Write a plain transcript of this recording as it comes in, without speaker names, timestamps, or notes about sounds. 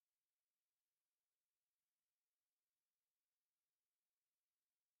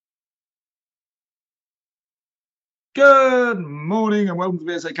Good morning and welcome to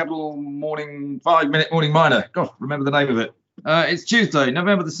VSA Capital Morning 5-minute Morning Miner. Gosh, remember the name of it. It's Tuesday,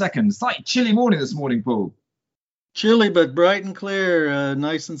 November the 2nd. Slightly chilly morning this morning, Paul. Chilly, but bright and clear,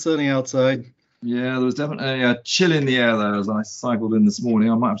 nice and sunny outside. Yeah, there was definitely a chill in the air there as I cycled in this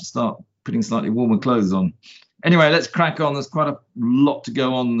morning. I might have to start putting slightly warmer clothes on. Anyway, let's crack on. There's quite a lot to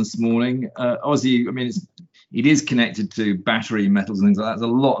go on this morning. Obviously, I mean, it is connected to battery metals and things like that.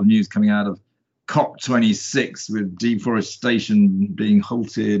 There's a lot of news coming out of COP26 with deforestation being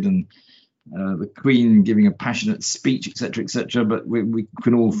halted and the Queen giving a passionate speech, etc., But we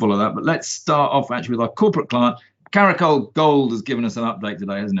can all follow that. But let's start off actually with our corporate client. Caracol Gold has given us an update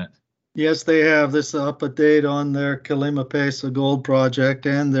today, hasn't it? Yes, they have. This update on their Kilima Pesa gold project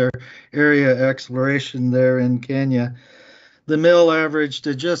and their area exploration there in Kenya. The mill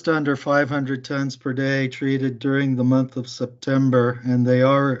averaged just under 500 tons per day treated during the month of September, and they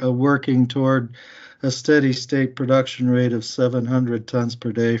are working toward a steady state production rate of 700 tons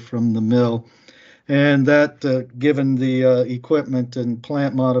per day from the mill. And that, given the equipment and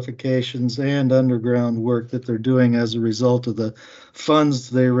plant modifications and underground work that they're doing as a result of the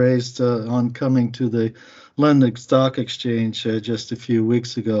funds they raised on coming to the London Stock Exchange just a few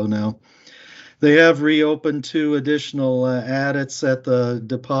weeks ago now. They have reopened 2 additional adits at the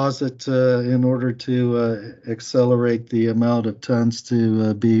deposit in order to accelerate the amount of tons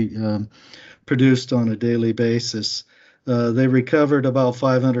to be produced on a daily basis. They recovered about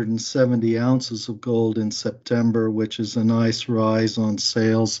 570 ounces of gold in September, which is a nice rise on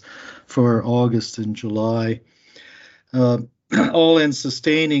sales for August and July. All-in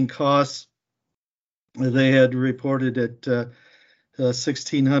sustaining costs, they had reported at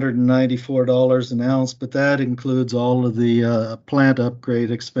 $1,694 an ounce, but that includes all of the plant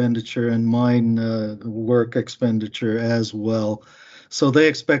upgrade expenditure and mine work expenditure as well. So they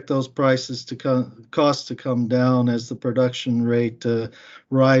expect those costs to come down as the production rate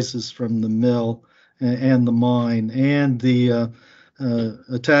rises from the mill and the mine, and the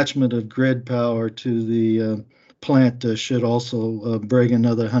attachment of grid power to the plant should also bring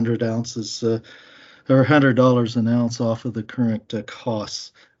another 100 ounces or $100 an ounce off of the current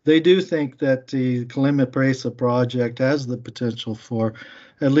costs. They do think that the Kilima Pesa project has the potential for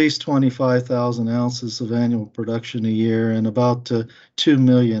at least 25,000 ounces of annual production a year and about 2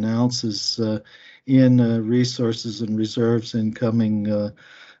 million ounces in resources and reserves in coming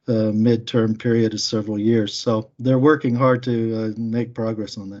midterm period of several years. So they're working hard to make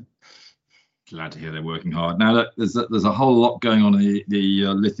progress on that. Glad to hear they're working hard. Now, look, there's a whole lot going on in the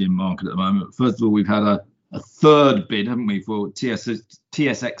lithium market at the moment. First of all, we've had a third bid, haven't we, for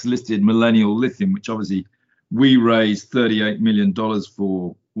TSX listed Millennial Lithium, which obviously we raised $38 million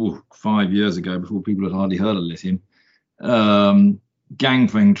for 5 years ago, before people had hardly heard of lithium.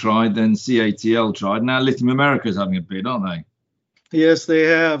 Ganfeng tried, then CATL tried. Now Lithium America is having a bid, aren't they? Yes, they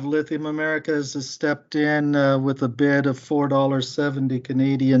have. Lithium America has stepped in with a bid of $4.70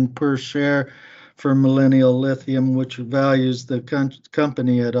 Canadian per share for Millennial Lithium, which values the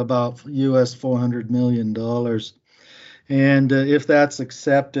company at about US $400 million. And if that's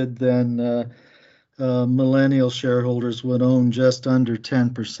accepted, then Millennial shareholders would own just under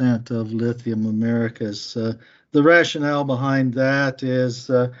 10% of Lithium Americas. The rationale behind that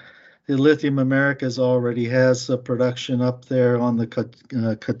is Lithium Americas already has production up there on the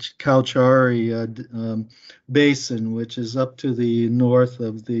Cauchari Basin, which is up to the north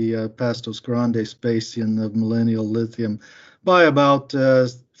of the Pastos Grandes Basin of Millennial Lithium by about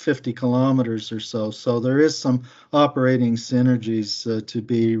 50 kilometers or so. So there is some operating synergies to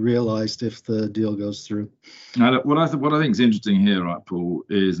be realized if the deal goes through. Now, what I think is interesting here, right, Paul,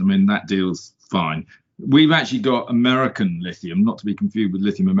 is, I mean, that deal's fine. We've actually got American Lithium, not to be confused with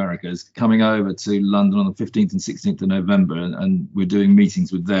Lithium Americas, coming over to London on the 15th and 16th of November, and we're doing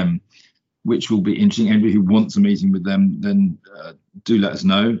meetings with them, which will be interesting. Anybody who wants a meeting with them, then do let us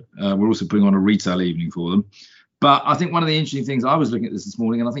know. We're also putting on a retail evening for them. But I think one of the interesting things, I was looking at this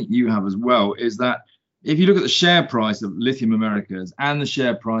morning, and I think you have as well, is that if you look at the share price of Lithium Americas and the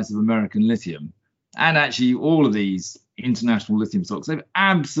share price of American Lithium, and actually all of these international lithium stocks, they've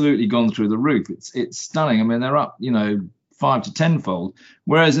absolutely gone through the roof. It's stunning. I mean, they're up, 5 to 10-fold.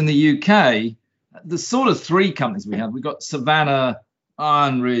 Whereas in the UK, the sort of 3 companies we've got Savannah,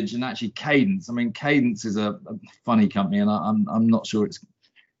 Iron Ridge, and actually Cadence. I mean, Cadence is a funny company, and I'm not sure it's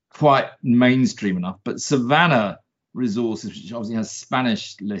quite mainstream enough. But Savannah Resources, which obviously has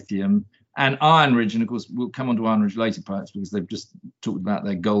Spanish lithium, and Iron Ridge, and of course we'll come on to Iron Ridge later perhaps, because they've just talked about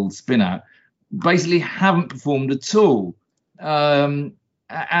their gold spin out, basically haven't performed at all, and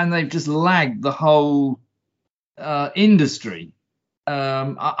they've just lagged the whole industry.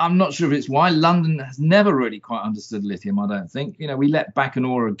 I'm not sure if it's why London has never really quite understood lithium. I don't think. We let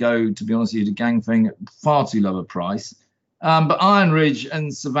Bacanora go, to be honest with you, to Ganfeng at far too low a price. But Iron Ridge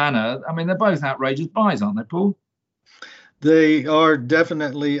and Savannah, I mean, they're both outrageous buys, aren't they, Paul? They are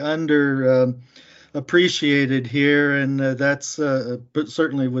definitely under appreciated here, and that's but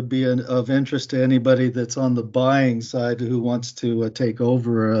certainly would be of interest to anybody that's on the buying side who wants to take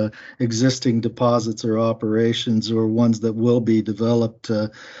over existing deposits or operations or ones that will be developed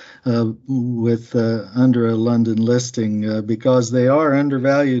with under a London listing because they are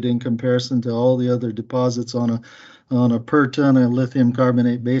undervalued in comparison to all the other deposits on a per ton of lithium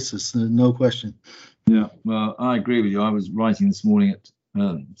carbonate basis, no question. Yeah, well, I agree with you. I was writing this morning at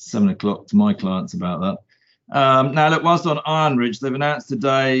 7 o'clock to my clients about that. Now, look, whilst on Iron Ridge, they've announced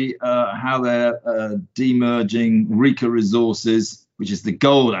today how they're demerging Rika Resources, which is the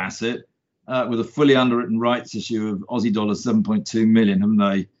gold asset, with a fully underwritten rights issue of Aussie dollars 7.2 million, haven't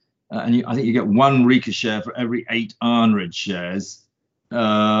they? And I think you get one Rika share for every 8 Iron Ridge shares.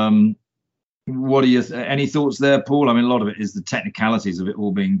 What are any thoughts there, Paul? I mean, a lot of it is the technicalities of it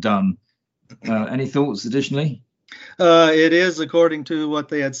all being done. Any thoughts additionally? It is according to what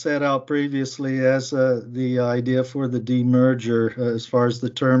they had set out previously as the idea for the demerger as far as the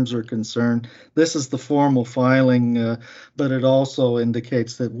terms are concerned. This is the formal filing, but it also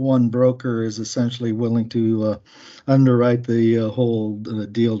indicates that one broker is essentially willing to underwrite the whole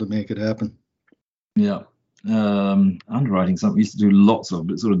deal to make it happen. Yeah. Underwriting something we used to do lots of,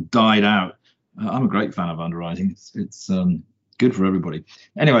 but it sort of died out. I'm a great fan of underwriting. It's good for everybody.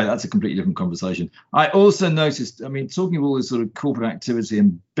 Anyway, that's a completely different conversation. I also noticed, I mean, talking of all this sort of corporate activity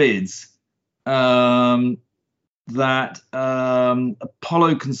and bids, that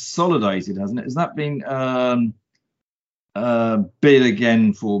Apollo Consolidated, hasn't it? Has that been bid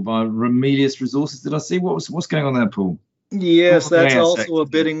again for by Ramelius Resources? Did I see what's going on there, Paul? Yes, that's also a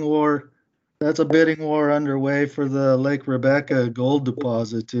bidding war. That's a bidding war underway for the Lake Rebecca gold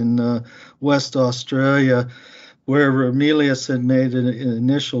deposit in West Australia, where Ramelius had made an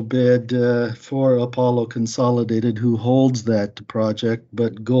initial bid for Apollo Consolidated, who holds that project,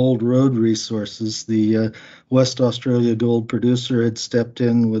 but Gold Road Resources, the West Australia gold producer, had stepped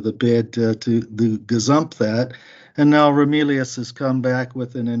in with a bid to gazump that, and now Ramelius has come back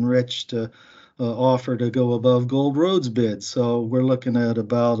with an enriched offer to go above Gold Road's bid. So we're looking at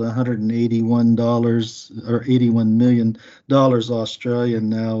about $181 or $81 million Australian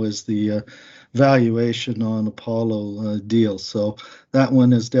now is the valuation on Apollo deal. So that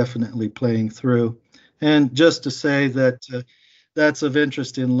one is definitely playing through. And just to say that that's of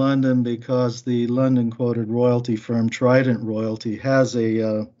interest in London because the London quoted royalty firm Trident Royalty has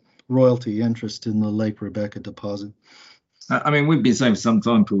a royalty interest in the Lake Rebecca deposit. I mean, we've been saying for some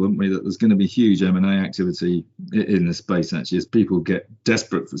time, Paul, haven't we, that there's going to be huge M&A activity in this space, actually, as people get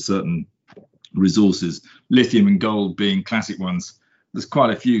desperate for certain resources, lithium and gold being classic ones. There's quite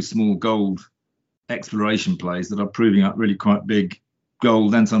a few small gold exploration plays that are proving up really quite big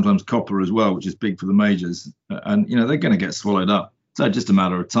gold and sometimes copper as well, which is big for the majors. And, they're going to get swallowed up. So just a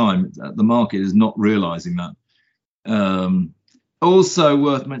matter of time. The market is not realizing that. Also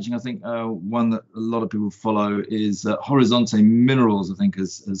worth mentioning, I think one that a lot of people follow is Horizonte Minerals, I think,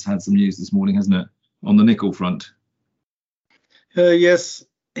 has had some news this morning, hasn't it, on the nickel front? Yes,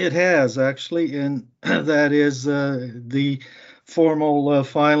 it has, actually. And that is the formal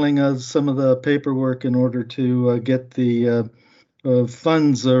filing of some of the paperwork in order to get the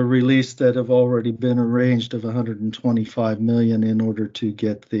funds released that have already been arranged of $125 million in order to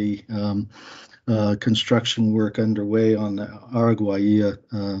get the construction work underway on the Araguaia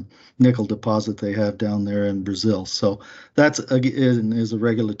nickel deposit they have down there in Brazil. So that's is a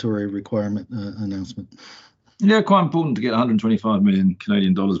regulatory requirement announcement. Yeah, quite important to get 125 million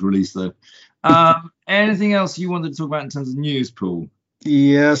Canadian dollars released, though. Anything else you wanted to talk about in terms of news, Paul?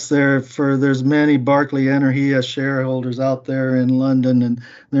 Yes, there's many Barclay Energia shareholders out there in London, and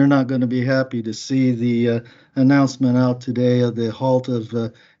they're not going to be happy to see the announcement out today of the halt of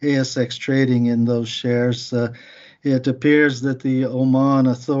ASX trading in those shares. It appears that the Oman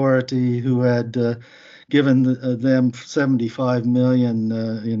authority, who had given them 75 million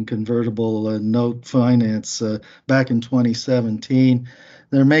in convertible note finance back in 2017,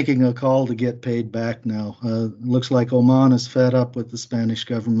 they're making a call to get paid back now. Looks like Oman is fed up with the Spanish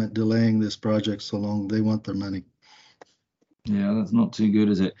government delaying this project so long. They want their money. Yeah, that's not too good,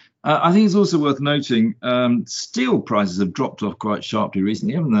 is it? I think it's also worth noting steel prices have dropped off quite sharply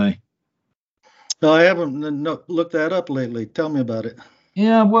recently, haven't they? No, I haven't looked that up lately. Tell me about it.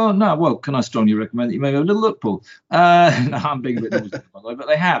 Yeah, well, can I strongly recommend that you maybe have a little look, Paul? No, I'm being a bit naughty, by the way, but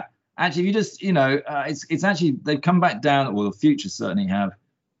they have. actually, if you just, it's actually, they've come back down, well, the futures certainly have,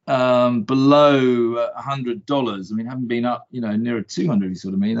 below $100. I mean, haven't been up, nearer 200, you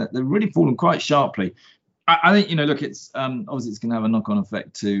sort of mean. They've really fallen quite sharply. I think, look, it's obviously it's going to have a knock-on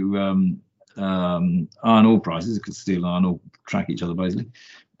effect to iron ore prices, because steel and iron ore track each other basically.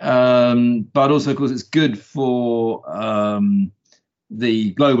 But also, of course, it's good for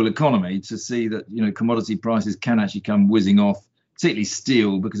the global economy to see that, commodity prices can actually come whizzing off, particularly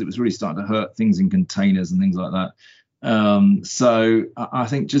steel, because it was really starting to hurt things in containers and things like that. So I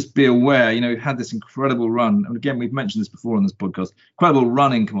think just be aware, we've had this incredible run. And again, we've mentioned this before on this podcast, incredible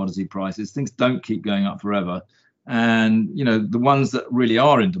run in commodity prices. Things don't keep going up forever. And, the ones that really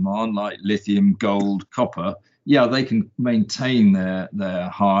are in demand, like lithium, gold, copper, yeah, they can maintain their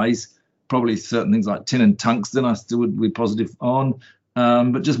highs. Probably certain things like tin and tungsten, I still would be positive on.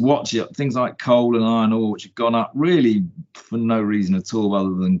 But just watch it. Things like coal and iron ore, which have gone up really for no reason at all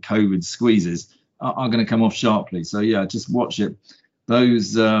other than COVID squeezes, are going to come off sharply. So, yeah, just watch it.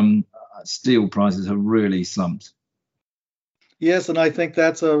 Those steel prices have really slumped. Yes, and I think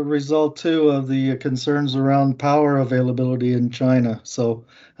that's a result, too, of the concerns around power availability in China. So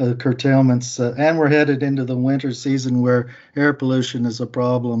curtailments, and we're headed into the winter season where air pollution is a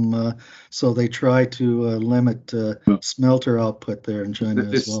problem. So they try to limit smelter output there in China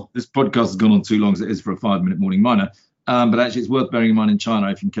as well. This podcast has gone on too long as it is for a 5-minute morning miner. But actually, it's worth bearing in mind in China,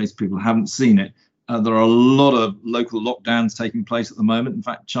 if in case people haven't seen it, there are a lot of local lockdowns taking place at the moment. In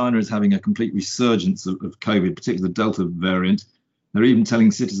fact, China is having a complete resurgence of COVID, particularly the Delta variant. They're even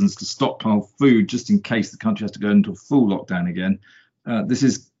telling citizens to stockpile food just in case the country has to go into a full lockdown again.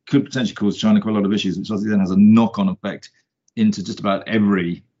 This could potentially cause China quite a lot of issues, which obviously then has a knock-on effect into just about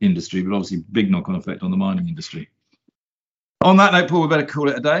every industry, but obviously big knock-on effect on the mining industry. On that note, Paul, we better call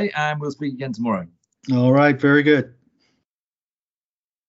it a day, and we'll speak again tomorrow. All right, very good.